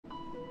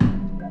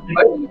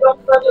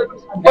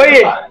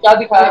ओए क्या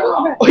दिखाया?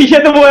 ओए ये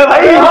तो वो है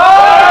भाई।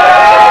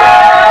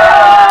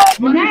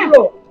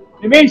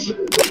 Nimish.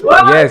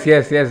 Yes,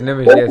 yes, yes,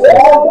 Nimish, yes, yes.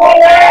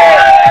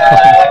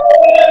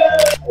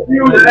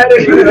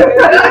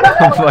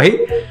 भाई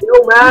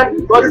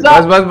बस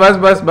बस बस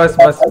बस बस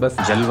बस बस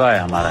जलवा है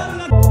हमारा।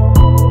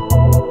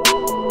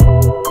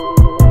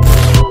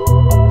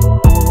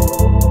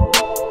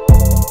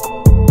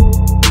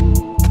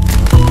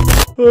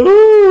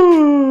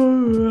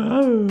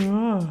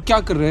 क्या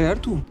कर रहे हैं यार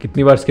तू?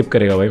 कितनी बार स्किप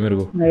करेगा भाई मेरे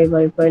को? नहीं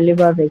भाई पहली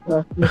बार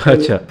देखा।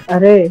 अच्छा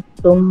अरे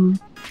तुम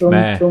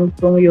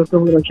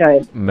यूट्यूब पे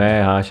शायद।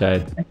 मैं हाँ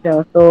शायद। अच्छा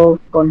तो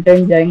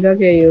कंटेंट जाएगा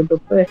क्या यूट्यूब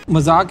पे?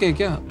 मजाक है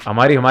क्या?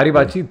 हमारी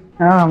बातचीत।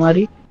 हाँ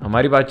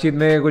हमारी बातचीत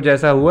में कुछ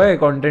ऐसा हुआ है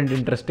कंटेंट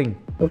इंटरेस्टिंग?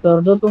 तो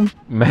कर दो तुम।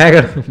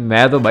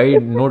 मैं तो भाई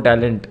नो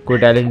टैलेंट, कोई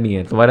टैलेंट नहीं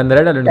है। तुम्हारे अंदर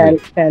है टैलेंट?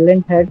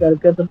 टैलेंट है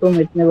करके तो तुम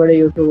इतने बड़े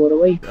यूट्यूबर हो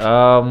भाई।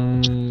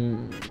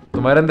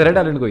 तुम्हारे अंदर है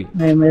टैलेंट कोई?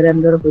 नहीं मेरे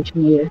अंदर कुछ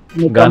नहीं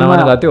है। गाना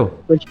वाना गाते हो?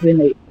 कुछ भी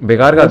नहीं।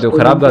 बेकार गाते हो?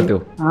 खराब गाते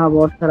हो? हाँ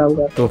बहुत खराब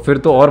गाते। तो फिर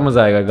तो और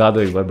मजा आएगा, गा दो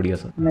एक बार बढ़िया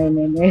सा।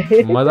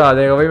 नहीं मजा आ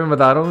जाएगा भाई, मैं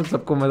बता रहा हूँ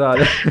सबको मजा आ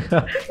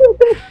जाएगा।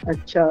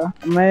 अच्छा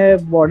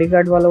मैं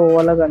बॉडीगार्ड वाला वो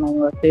वाला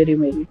गाऊंगा, तेरी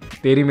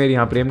मेरी।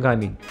 हाँ प्रेम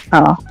कहानी।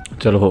 हाँ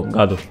चलो हो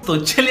गा दो। तो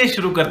चलिए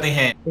शुरू करते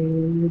हैं।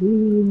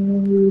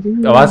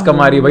 आवाज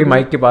कम आ रही है भाई,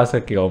 माइक के पास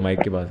रख के गाओ, माइक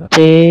के पास।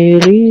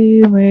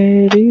 तेरी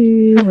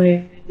मेरी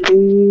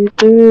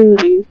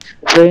तेरी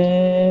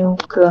प्रेम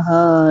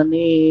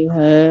कहानी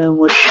है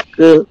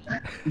मुश्किल,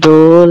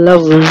 दो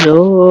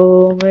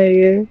लफ्जों में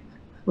ये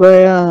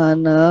बयान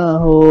ना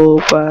हो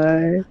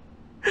पाए।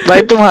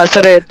 भाई तुम हंस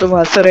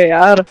रहे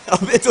यार।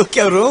 अबे तो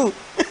क्या रो?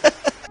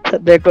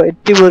 देखो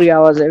इतनी बुरी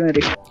आवाज है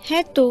मेरी।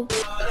 है तो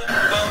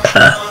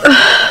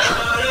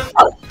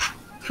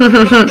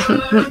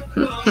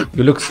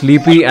You look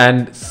sleepy and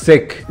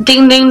sick.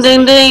 ding ding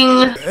ding ding.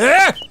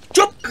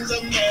 चुप।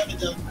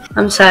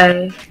 I'm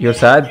sorry. You're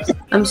sad?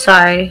 I'm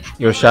sorry.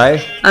 You're shy?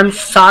 I'm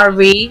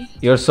sorry.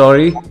 You're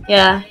sorry?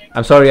 Yeah.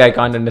 I'm sorry, I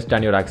can't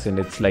understand your accent.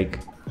 It's like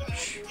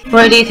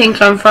Where do you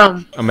think I'm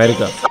from?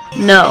 America,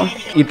 No.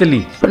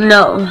 Italy,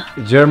 No.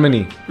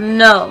 Germany,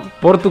 No.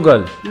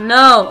 Portugal,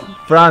 No.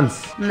 France,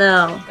 No.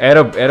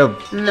 Arab,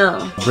 No.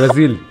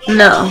 Brazil,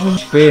 No.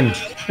 Spain,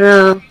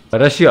 No.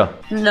 Russia.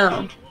 No.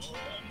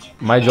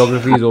 My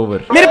geography is over.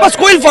 मेरे पास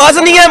कोई अल्फाज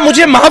नहीं है,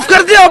 मुझे माफ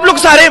कर दे आप लोग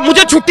सारे,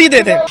 मुझे छुट्टी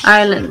दे दे।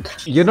 Ireland.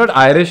 You're not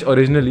Irish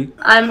originally?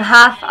 I'm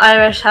half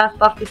Irish, half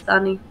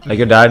Pakistani. Like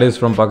your dad is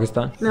from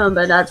Pakistan? No,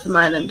 but dad's from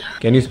Ireland.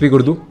 Can you speak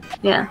Urdu?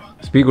 Yeah.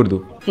 Speak Urdu.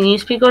 Can you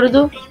speak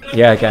Urdu?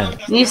 Yeah, I can.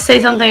 You say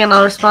something and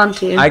I'll respond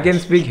to you. I can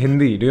speak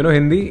Hindi. Do you know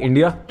Hindi?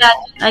 India? Yeah,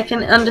 I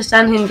can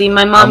understand Hindi.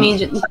 My mommy,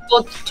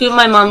 two of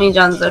my mommy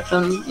jans are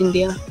from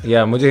India.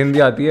 Yeah, मुझे हिंदी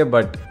आती है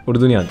but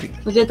Urdu नहीं आती।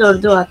 मुझे तो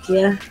उर्दू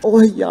आती है।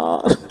 ओह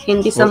यार।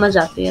 हिंदी समझ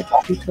आती है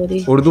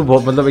थोड़ी। उर्दू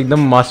बहुत मतलब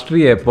एकदम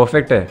मास्टरी है,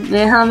 परफेक्ट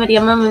है। हाँ मेरी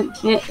अम्मा,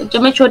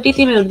 जब मैं छोटी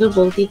थी मैं उर्दू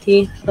बोलती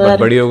थी। पर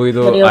बड़ी हो गई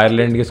तो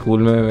आयरलैंड के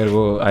स्कूल में मेरे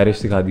को आयरिश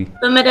सिखा दी।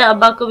 तो मेरे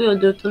अब्बा को भी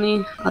उर्दू तो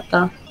नहीं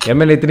आता। यार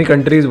मैंने इतनी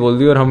कंट्रीज बोल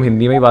दी और हम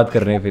हिंदी में ही बात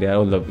कर रहे हैं फिर यार,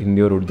 मतलब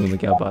हिंदी और उर्दू में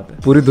क्या बात है।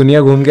 पूरी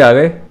दुनिया घूम के आ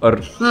गए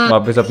और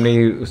वापस अपने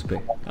ही उस पे,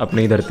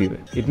 अपनी ही धरती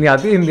पे। इतनी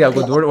आती है हिंदी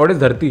आपको? व्हाट इज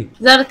धरती?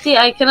 धरती,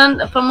 I can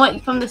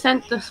from the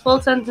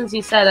full sentence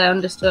you said I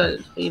understood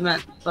what you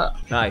meant. But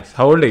Nice.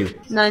 How old are you?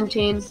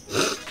 19.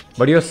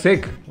 But you're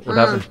sick. What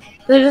happened?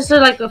 There's just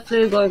like a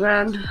flu going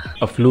around.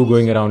 A flu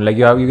going around. Like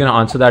you can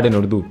answer that in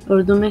Urdu.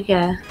 Urdu में क्या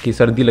है? कि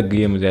सर्दी लग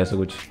गई है मुझे, ऐसा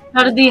कुछ।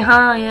 सर्दी,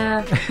 हाँ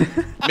यार।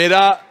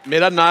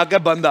 मेरा नाक है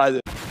बंद आज।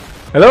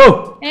 Hello.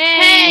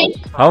 Hey.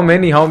 How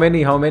many?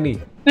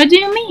 What do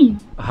you mean?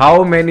 How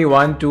many?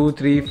 1, 2,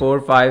 3, 4,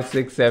 5,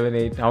 6, 7,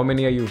 8. How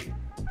many are you?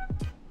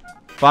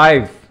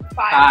 5.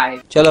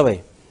 चलो भाई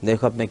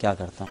देखो अब मैं क्या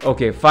करता हूँ।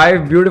 Okay,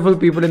 5 beautiful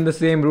people in the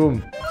same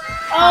room.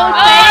 Oh,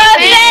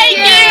 thank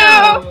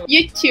you.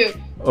 You too.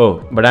 Oh,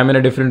 but I'm in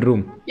a different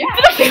room. Yeah.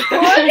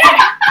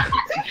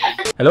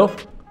 Hello.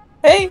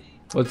 Hey.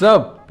 What's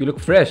up? You look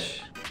fresh.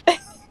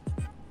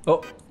 Oh,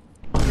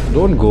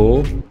 don't go.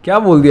 क्या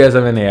बोल दिया ऐसा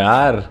मैंने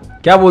यार?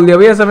 क्या बोल दिया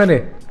भाई ऐसा मैंने?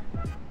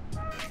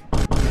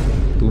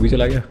 तू भी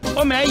चला गया?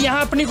 ओ मैं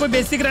यहाँ अपनी कोई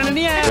बेसिक रहने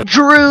नहीं आया।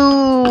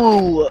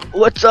 Drew,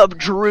 what's up,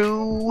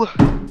 Drew?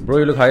 Bro,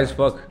 you look high as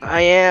fuck.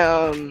 I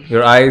am.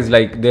 Your eyes,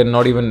 like they're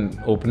not even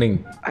opening.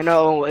 I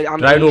know. I'm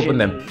Try to Asian. open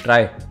them.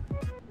 Try.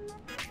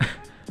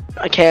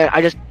 I can't.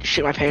 I just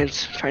shit my pants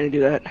trying to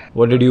do that.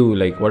 What did you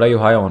like? What are you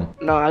high on?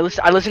 No, I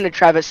listen to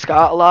Travis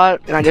Scott a lot,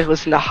 and I just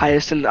listen to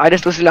highest in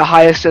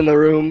the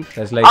room.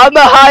 That's like I'm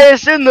the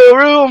highest in the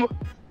room.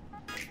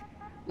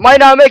 Might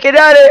not make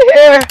it out of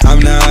here. I'm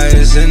the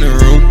highest in the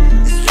room.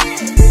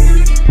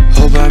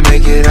 Hope I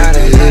make it out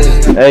of here.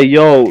 Hey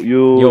you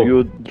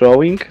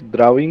drawing?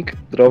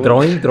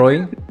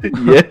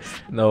 Yes.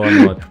 No,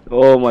 I'm not.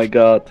 Oh my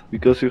god,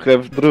 because you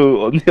have Drew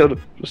on your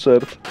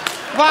shirt.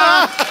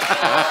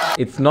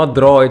 It's not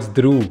draw, it's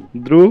drew.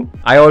 Drew?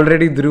 I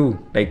already drew.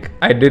 Like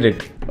I did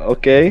it.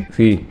 Okay.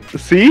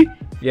 See?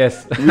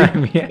 Yes.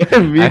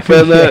 Mi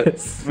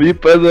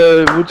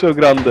pene mucho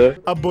grande.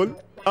 अब बोल।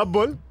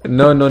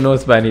 No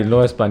Spanish,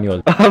 no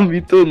Espanol.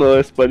 Me too know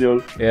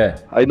Espanol. Yeah.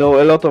 I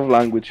know a lot of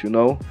language, you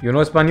know. You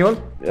know Espanol?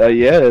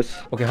 Yes.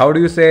 Okay, how do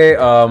you say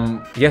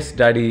yes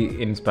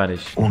daddy in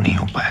Spanish?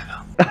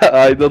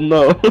 I don't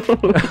know.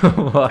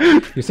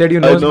 You said you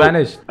know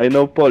Spanish. I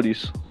know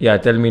Polish. Yeah,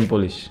 tell me in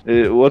Polish.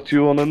 What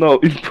you wanna know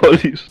in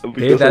Polish?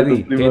 Hey I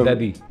daddy, don't remember.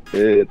 hey daddy.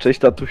 Cześć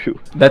tatusiu.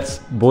 That's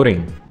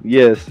boring.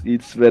 Yes,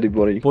 it's very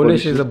boring.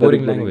 Polish is a very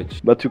boring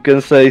language. But you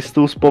can say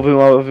stół z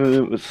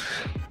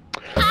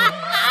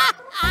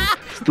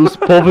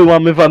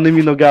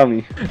powyłamywanymi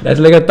nogami. That's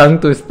like a tongue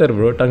twister,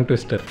 bro. Tongue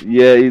twister.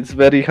 Yeah, it's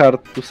very hard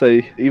to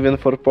say, even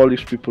for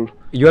Polish people.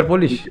 You are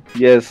Polish?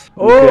 Yes.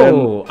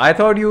 Oh, I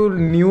thought you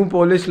knew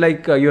Polish,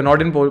 like you're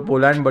not in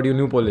Poland, but you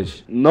knew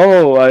Polish.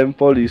 No, I'm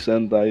Polish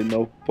and I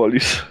know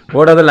Polish.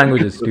 What other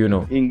languages do you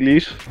know?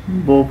 English.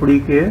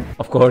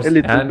 Of course. A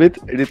little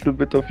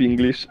bit of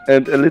English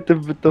and a little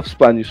bit of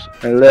Spanish.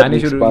 And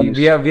learning Spanish.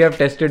 We have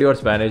tested your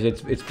Spanish.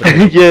 It's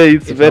pretty. Yeah,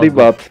 it's very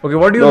bad. Okay,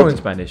 what do you know in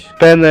Spanish?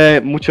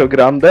 Pene mucho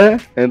grande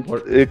and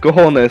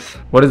cojones.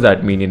 What does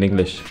that mean in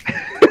English?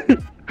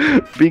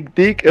 Big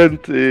dick and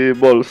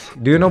balls.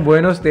 Do you know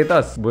buenos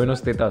tetas?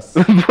 Buenos tetas.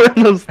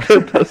 Buenos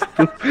tetas.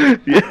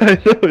 Yeah, I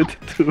know it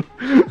too.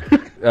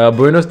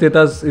 Buenos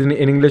tetas in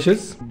English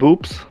is?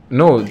 Boobs?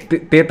 No,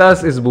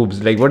 tetas is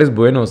boobs. Like, what is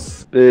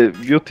buenos?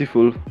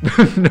 Beautiful.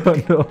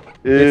 No.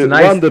 It's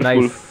nice,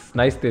 wonderful.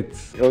 Nice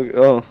tits.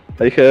 Oh,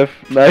 I have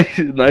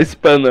nice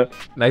penne.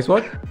 Nice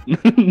what?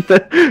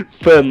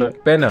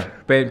 Penne.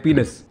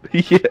 Penis.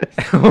 Yes.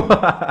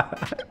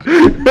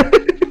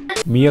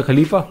 Mia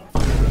Khalifa?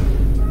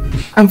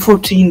 I'm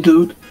 14,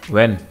 dude.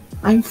 When?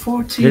 I'm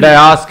 14. Did I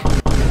ask?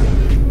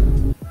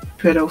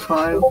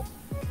 Pedophile.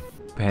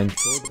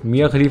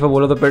 मिया खलीफा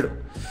बोला तो पेड़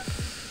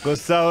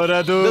गुस्सा हो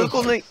रहा तू?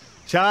 बिल्कुल नहीं.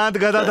 शांत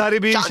गदाधारी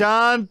भी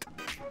शांत.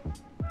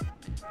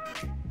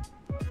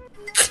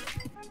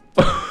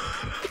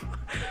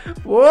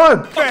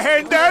 What?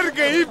 बहन डर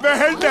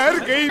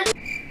गई.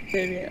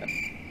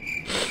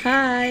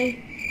 Hi.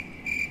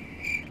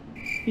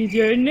 Is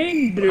your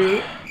name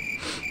Drew?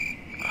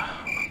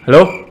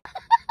 Hello?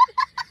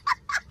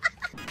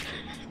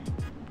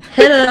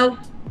 Hello.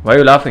 Why are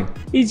you laughing?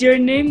 Is your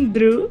name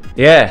Drew?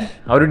 Yeah.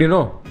 How did you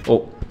know?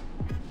 Oh.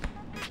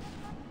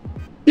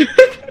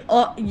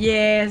 Oh,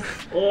 yes.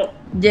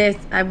 Yes,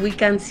 we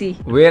can see.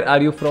 Where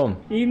are you from?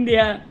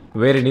 India.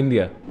 Where in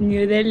India?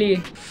 New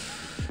Delhi.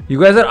 You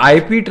guys are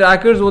IP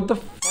trackers? What the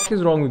fuck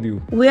is wrong with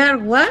you? We are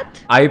what?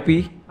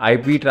 IP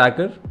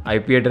tracker?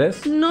 IP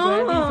address?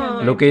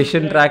 No.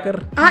 Location tracker?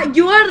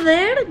 You are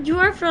there? You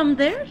are from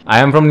there? I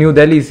am from New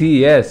Delhi, see,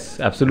 yes,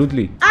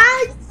 absolutely.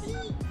 I see.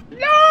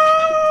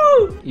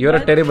 No! You're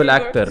a terrible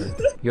actor.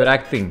 You're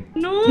acting.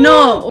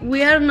 No,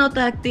 we are not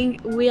acting.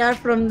 We are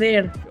from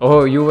there.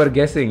 Oh, you were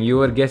guessing. You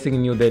were guessing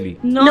in New Delhi.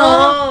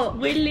 No.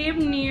 We live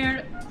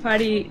near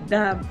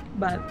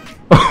Faridabad.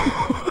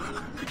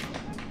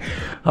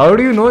 How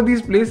do you know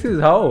these places?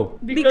 How?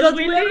 Because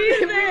we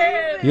live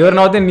there. You're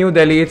not in New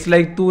Delhi. It's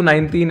like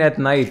 2:19 at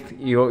night.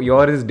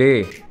 Yours is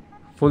day.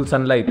 Full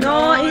sunlight.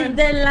 No, it's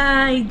the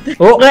light.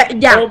 Oh.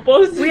 Yeah.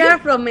 We are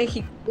from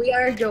Mexico. We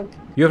are joking.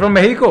 You're from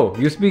Mexico.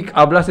 You speak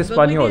hablas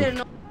español.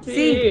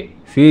 Sí.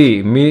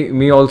 Sí,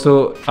 me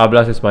also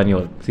hablas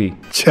español. Sí.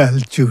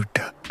 चल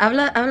झूठा.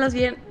 ¿Hablas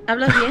bien?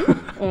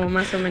 O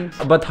más o menos.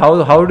 But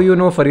how do you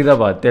know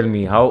Faridabad? Tell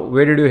me.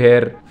 Where did you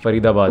hear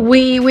Faridabad?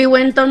 We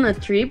went on a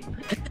trip.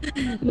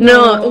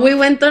 No, we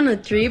went on a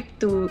trip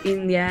to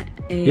India.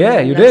 Yeah,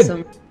 you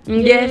did?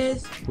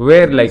 Yes.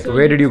 Where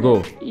did you go?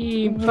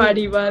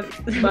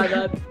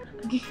 Faridabad.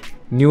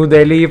 New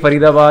Delhi,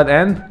 Faridabad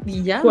and?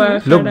 Yeah.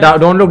 Look down,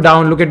 don't look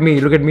down, look at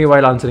me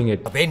while answering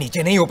it. अबे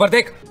नीचे नहीं ऊपर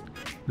देख.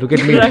 Look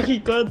at me.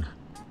 Rajkot.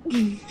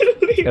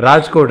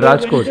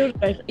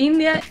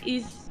 India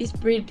is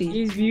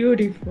pretty. It's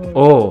beautiful.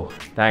 Oh,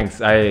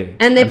 thanks.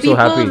 And the I'm people so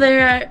happy.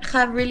 there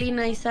have really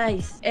nice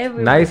eyes.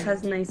 Everyone Nice?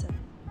 has nice eyes.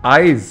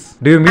 Eyes.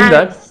 Do you mean Eyes.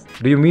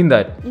 that? Do you mean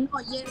that? No,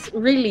 yes,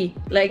 really.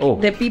 Like Oh.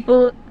 the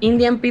people,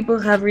 Indian people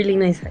have really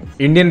nice eyes.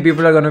 Indian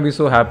people are gonna be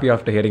so happy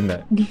after hearing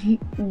that.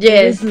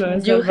 Yes,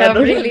 Yes, you so have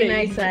bad. really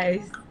nice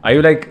eyes. Are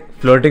you like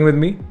flirting with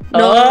me?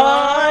 No.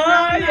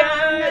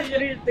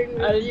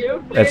 Are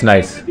you? That's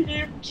nice. with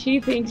him? She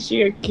thinks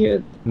you're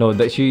cute. No,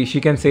 she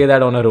can say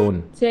that on her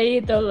own. Say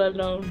it all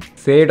alone.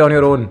 Say it on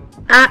your own.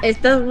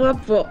 Estás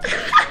guapo.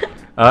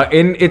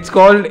 It's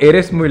called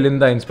eres muy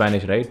linda in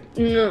Spanish, right?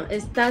 No,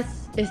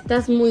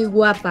 estás muy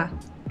guapa.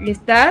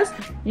 ¿Estás?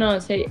 No,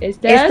 say,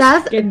 estás.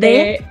 Estás que de-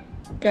 te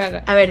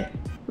caga. A ver,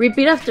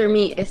 repeat after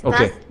me. Estás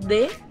Okay.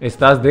 de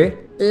Estás de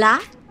la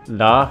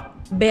la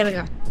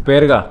verga.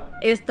 perga.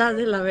 Estás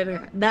de la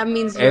verga. That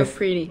means you're Es-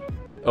 pretty.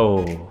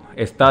 Oh,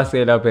 estás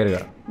de la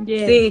perga.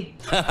 Yes. Sí.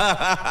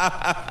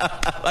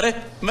 अरे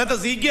मैं तो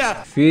सीख गया.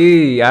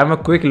 See, I'm a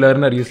quick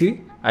learner, you see?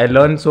 I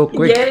learn so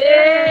quick.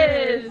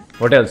 Yes.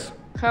 What else?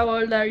 How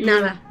old are you?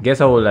 Nada. Guess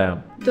how old I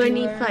am.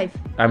 25.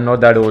 I'm not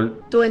that old.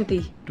 20.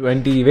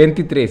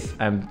 23.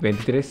 I'm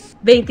 23.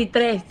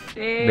 23.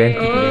 23.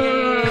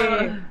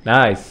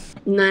 Nice.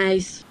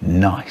 Nice.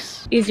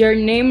 Nice. Is your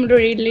name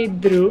really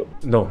Drew?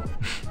 No.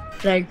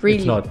 Like really?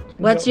 It's not.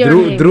 What's your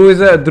name? Drew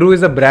is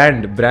a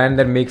brand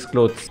that makes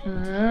clothes.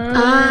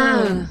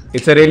 Ah.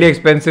 It's a really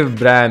expensive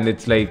brand.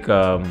 It's like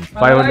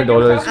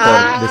 $500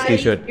 for this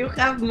t-shirt. You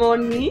have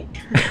money?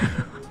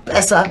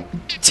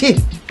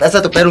 पैसा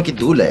तो पैरों की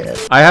धूल है.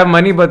 I have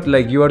money, but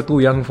like you are too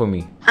young for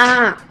me.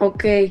 Ah,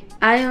 okay.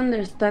 I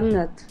understand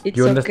that. It's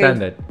You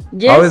understand okay.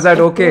 that? Yes, How is that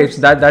of okay? course.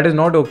 It's that is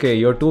not okay.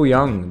 You're too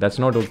young. That's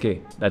not okay.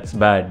 That's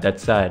bad.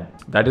 That's sad.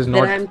 That is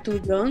not. That I'm too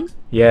young?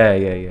 Yeah.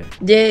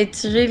 Yeah,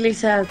 it's really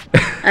sad.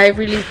 I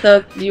really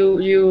thought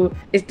you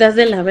estás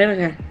de la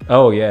verga.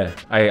 Oh yeah.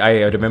 I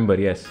remember.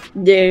 Yes.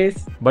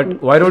 Yes.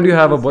 But why don't you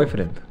have a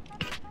boyfriend?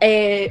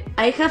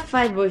 I have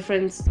 5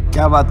 boyfriends.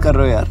 क्या बात कर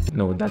रहे हो यार?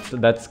 No,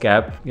 that's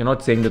cap. You're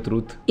not saying the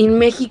truth. In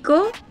Mexico,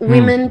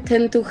 women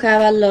tend to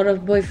have a lot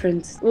of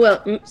boyfriends. Well,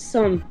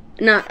 some.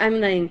 No, I'm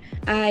lying.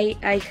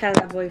 I had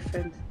a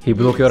boyfriend. He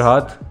broke your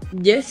heart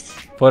Yes.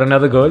 for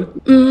another girl?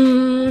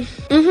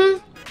 Mm-hmm.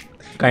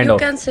 Kind You of.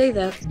 can say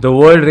that. The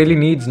world really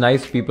needs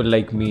nice people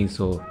like me.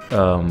 So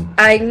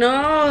I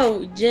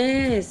know.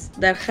 Yes,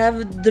 that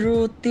have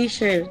Drew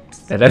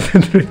t-shirts. that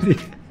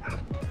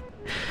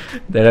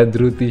are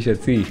Drew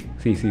t-shirts.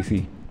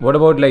 See. What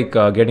about like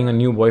getting a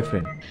new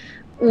boyfriend?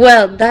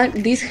 Well,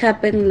 this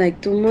happened like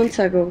 2 months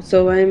ago,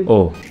 so I'm.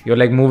 Oh, you're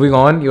like moving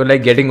on. You're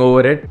like getting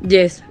over it.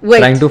 Yes. Wait.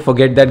 Trying to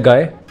forget that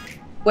guy.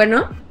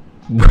 Bueno.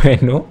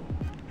 Bueno.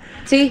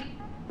 Sí.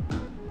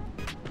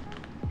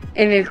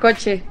 En el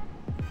coche.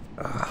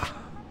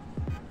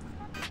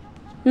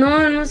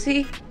 No,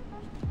 sí.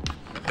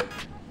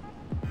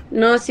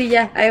 No, sí,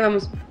 ya. Ahí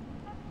vamos.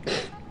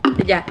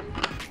 Ya.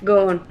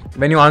 Go on.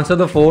 When you answer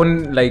the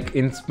phone, like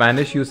in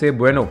Spanish, you say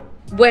bueno.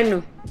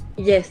 Bueno.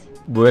 Yes.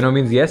 Bueno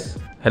means yes.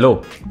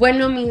 Hello.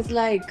 Bueno means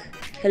like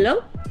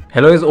hello.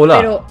 Hello is hola.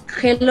 Pero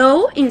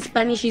hello in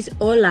Spanish is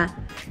hola.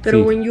 Pero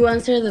Sí. when you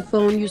answer the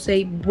phone, you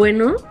say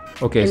bueno.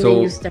 Okay, and so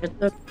then you start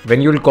talking.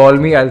 when you'll call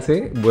me, I'll say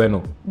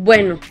bueno.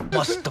 Bueno.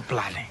 मस्त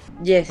plan है.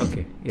 Yes.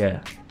 Okay, yeah.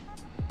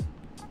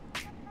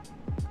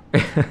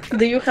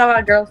 Do you have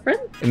a girlfriend?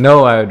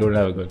 No, I don't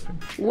have a girlfriend.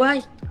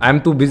 Why?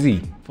 I'm too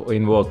busy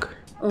in work.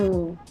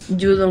 Oh,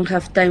 you don't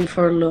have time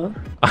for love.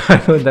 I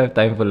don't have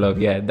time for love.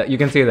 Yeah, you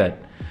can say that.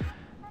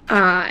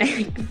 Ah,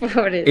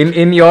 pobre.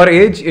 In your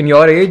age,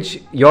 your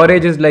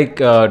age is like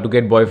to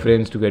get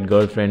boyfriends, to get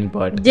girlfriends,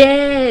 but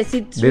Yes,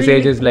 it's this really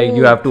age is like you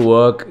cool. have to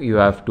work, you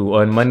have to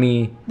earn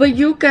money. But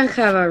you can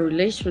have a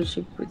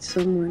relationship with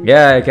someone.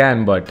 Yeah, I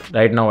can, but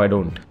right now I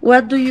don't.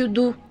 What do you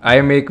do? I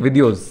make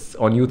videos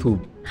on YouTube.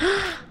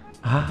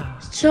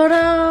 Shut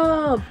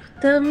up!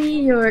 Tell me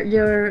your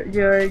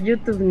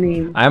YouTube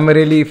name. I'm a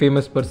really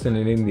famous person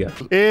in India.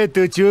 ए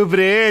तू चुप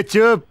रे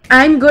चुप.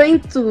 I'm going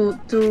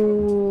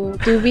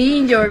to be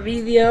in your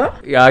video.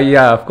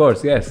 Yeah, of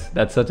course, yes.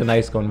 That's such a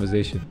nice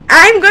conversation.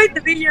 I'm going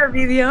to be in your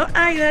video.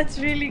 Ay, that's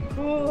really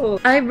cool.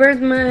 I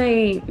burned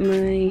my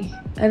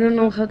I don't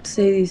know how to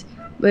say this,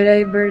 but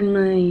I burned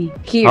my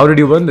here. How did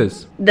you burn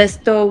this? The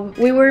stove.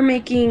 We were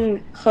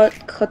making hot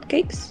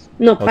cakes.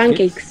 No, Hotcakes?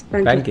 pancakes.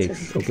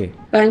 Pancakes, okay.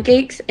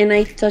 Pancakes, and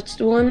I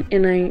touched one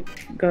and I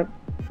got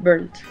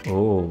burnt.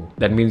 Oh,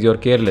 that means you're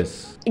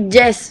careless.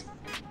 Yes.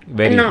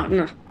 Very.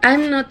 No.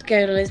 I'm not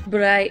careless,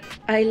 but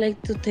I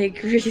like to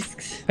take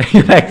risks.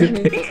 You like to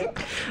take-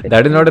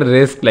 that is not a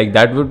risk. Like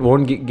that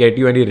won't get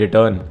you any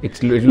return.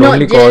 It'll No,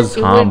 only yes, cause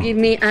it harm. will give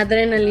me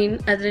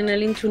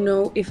adrenaline to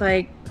know if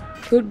I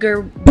could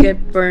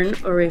get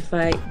burned or if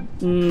I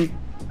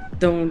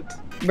don't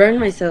burn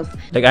myself.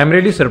 Like I'm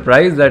really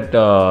surprised that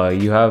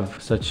you have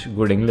such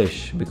good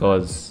English,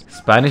 because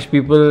Spanish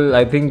people,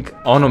 I think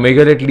on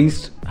omegle at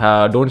least,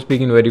 don't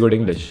speak in very good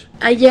English.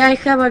 Yeah, I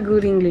have a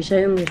good English.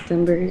 I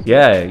understand very.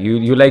 Yeah,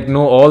 you like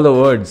know all the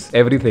words,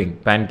 everything.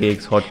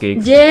 Pancakes,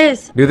 hotcakes.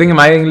 Yes. Do you think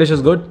my English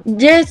is good?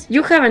 Yes,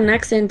 you have an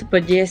accent,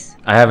 but yes.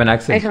 I have an I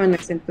accent. have an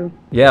accent too.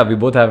 Yeah, we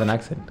both have an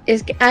accent.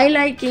 Es que I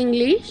like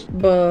English,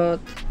 but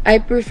I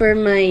prefer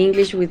my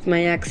English with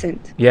my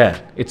accent. Yeah,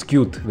 it's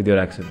cute with your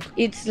accent.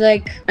 It's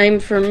like I'm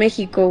from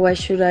Mexico. Why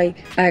should I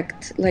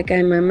act like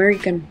I'm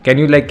American? Can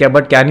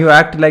you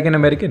act like an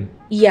American?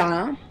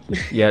 Yeah.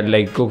 Yeah,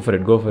 like go for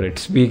it.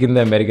 Speak in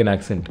the American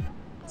accent.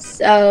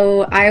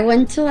 So I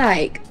went to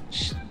like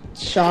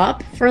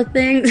shop for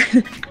things.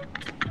 You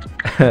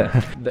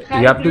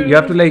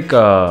have to like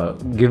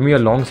give me a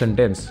long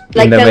sentence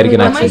Like in the tell me American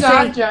what Oh my accent.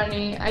 god,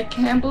 Johnny, I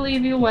can't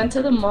believe you went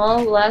to the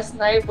mall last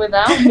night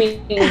without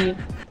me.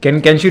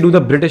 Can she do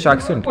the British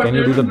accent? Can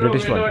you do the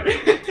British one?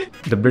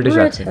 The British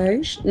accent.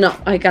 British? No,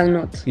 I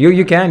cannot.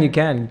 You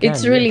can.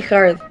 It's really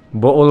hard.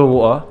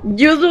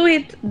 You do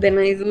it, then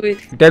I do it.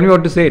 Tell me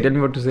what to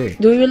say.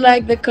 Do you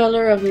like the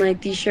color of my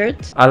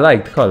t-shirt? I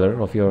like the color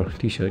of your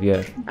t-shirt,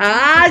 yeah.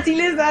 Ah, sí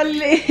le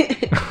sale.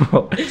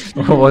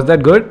 Was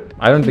that good?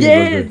 I don't think it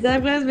was Yes, good.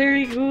 that was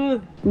very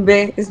good.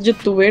 Ve, es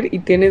youtuber y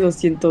tiene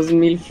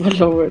 200,000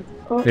 followers.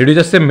 Did you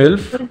just say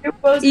MILF?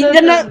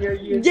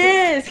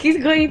 Yes, he's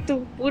going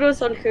to put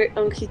us on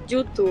his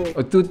YouTube.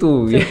 Oh,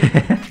 Tutu.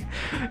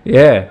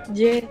 Yeah.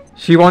 Yeah.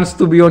 She wants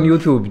to be on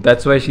YouTube.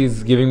 That's why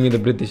she's giving me the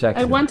British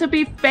accent. I want to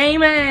be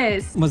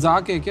famous.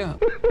 मजाक है क्या?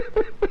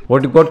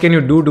 What can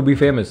you do to be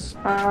famous?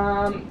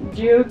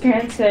 You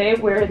can't say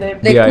where they.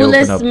 The Yeah,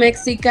 coolest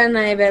Mexican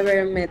I've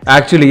ever met.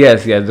 Actually,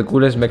 yes, the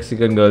coolest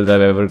Mexican girls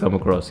I've ever come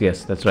across.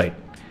 Yes, that's right.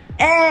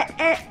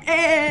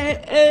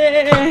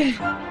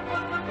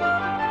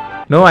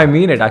 No, I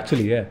mean it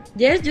actually, yeah.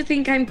 Yes, you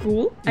think I'm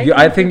cool?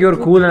 I think you're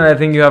cool and I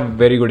think you have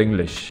very good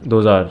English.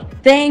 Those are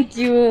Thank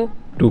you.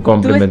 two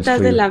compliments Tú estás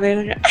for de you. la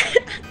verga.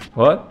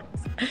 What?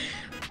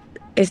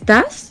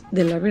 Estás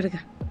de la verga.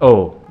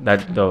 Oh,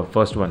 that the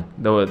first one.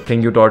 The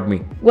thing you taught me.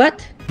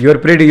 What? You're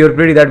pretty.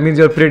 That means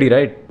you're pretty,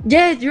 right?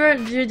 Yes, you're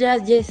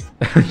just yes.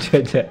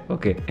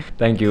 Okay.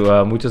 Thank you.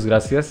 Muchas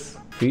gracias.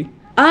 See?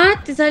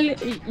 Te salió.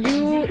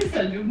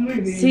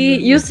 See,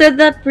 you said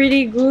that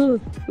pretty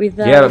good with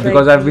that. Yeah,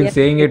 because I've been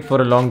saying it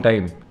for a long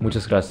time.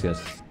 Muchas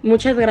gracias.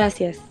 Muchas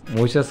gracias.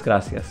 Muchas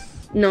gracias.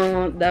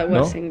 No, that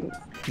wasn't good.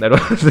 That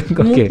wasn't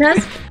okay.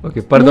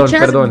 Okay, Perdón.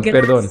 perdón.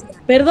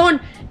 Perdón.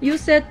 You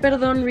said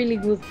perdón really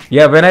good.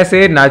 Yeah, when I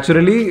say it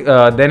naturally,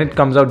 then it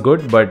comes out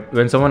good. But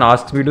when someone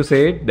asks me to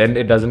say it, then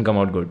it doesn't come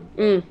out good.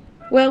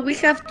 Well, we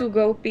have to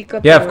go pick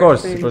up. Yeah, of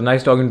course. It was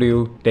nice talking to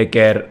you. Take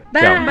care.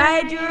 Bye.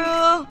 Bye,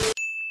 Drew.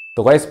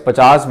 तो guys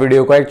 50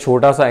 video का एक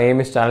छोटा सा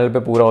M इस channel पे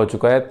पूरा हो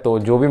चुका है। तो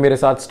जो भी मेरे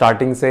साथ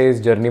स्टार्टिंग से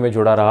इस जर्नी में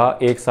जुड़ा रहा,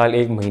 1 साल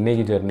 1 महीने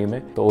की जर्नी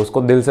में, तो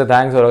उसको दिल से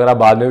थैंक्स। और अगर आप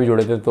बाद में भी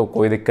जुड़े थे तो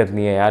कोई दिक्कत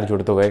नहीं है यार,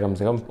 जुड़ तो गए कम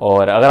से कम।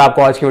 और अगर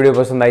आपको आज की वीडियो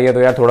पसंद आई है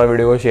तो यार थोड़ा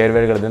वीडियो को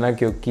शेयर कर देना,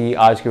 क्योंकि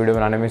आज की वीडियो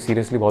बनाने में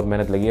सीरियसली बहुत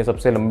मेहनत लगी है।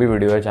 सबसे लंबी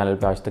वीडियो है चैनल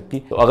पे आज तक की।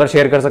 तो अगर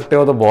शेयर कर सकते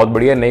हो तो बहुत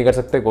बढ़िया, नहीं कर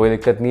सकते कोई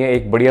दिक्कत नहीं है।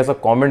 एक बढ़िया सा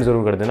कॉमेंट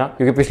जरूर कर देना,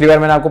 क्योंकि पिछली बार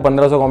मैंने आपको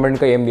 1500 कॉमेंट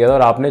का एम दिया था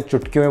और आपने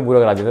चुटकियों में पूरा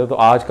करा दिया था। तो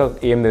आज का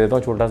एम दे देता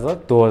हूँ छोटा सा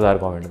 2000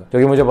 कॉमेंट का,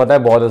 क्योंकि मुझे पता है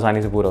बहुत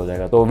आसानी से पूरा हो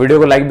जाएगा। तो वीडियो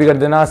को लाइक भी कर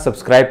देना,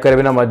 सब्सक्राइब करे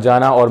बिना मत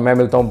जाना। और मैं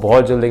मिलता हूँ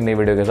बहुत जल्द एक नई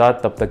वीडियो के साथ,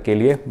 तब तक के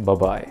लिए बाय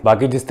बाय।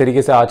 बाकी जिस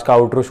तरीके से आज का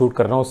आउटरो शूट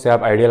कर रहा हूँ उससे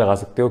आप आइडिया लगा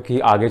सकते हो कि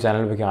आगे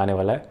चैनल पे क्या आने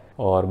वाला है।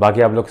 और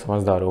बाकी आप लोग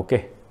समझदार हो। Okay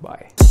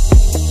bye.